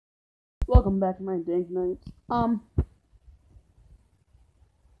Welcome back to my dank nights. I'm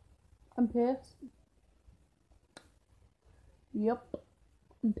pissed. Yep,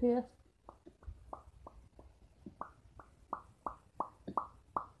 I'm pissed.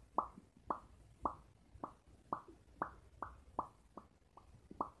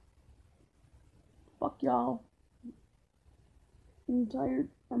 Fuck y'all. I'm tired.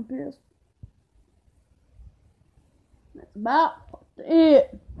 I'm pissed. That's about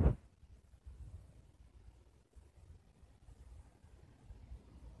it.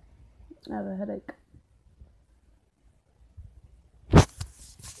 I have a headache.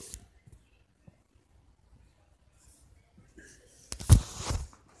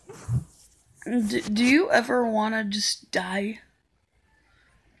 Do you ever want to just die?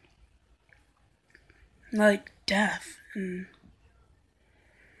 Like death.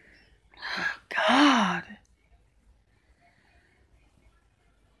 God.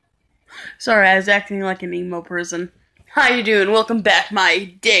 Sorry, I was acting like an emo person. How you doing? Welcome back,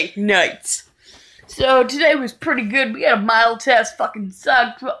 my dank nights. So today was pretty good. We had a mild test. Fucking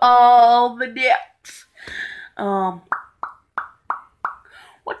sucked for all the depths.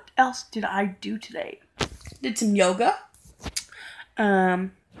 What else did I do today? Did some yoga.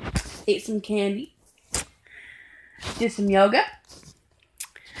 Ate some candy. Did some yoga.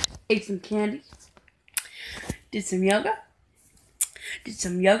 Ate some candy. Did some yoga. Did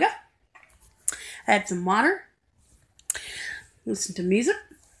some yoga. Had some water. Listened to music.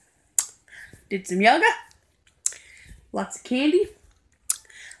 Did some yoga. Lots of candy.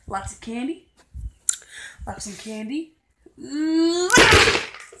 Lots of candy. Lots of candy.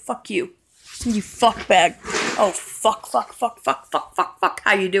 Fuck you. You fuck bag. Oh, fuck.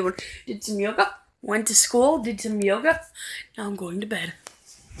 How you doing? Did some yoga. Went to school. Did some yoga. Now I'm going to bed.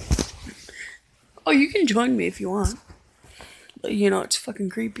 Oh, you can join me if you want. But, it's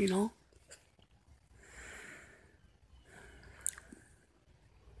fucking creepy and all.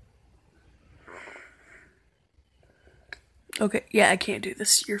 Okay, yeah, I can't do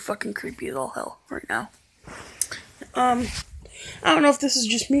this. You're fucking creepy as all hell right now. I don't know if this is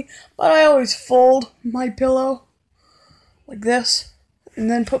just me, but I always fold my pillow like this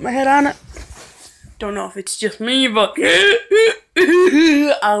and then put my head on it. Don't know if it's just me, but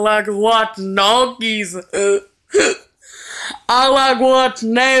I like watching donkeys. I like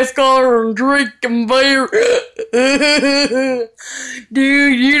watching NASCAR and drinking beer.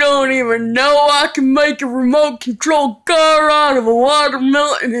 Dude, you don't even know I can make a remote control car out of a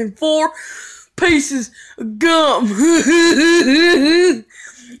watermelon and 4 pieces of gum.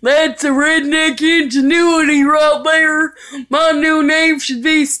 That's a redneck ingenuity right there. My new name should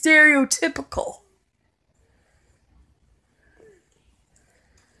be stereotypical.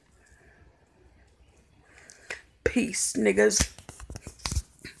 Peace, niggas.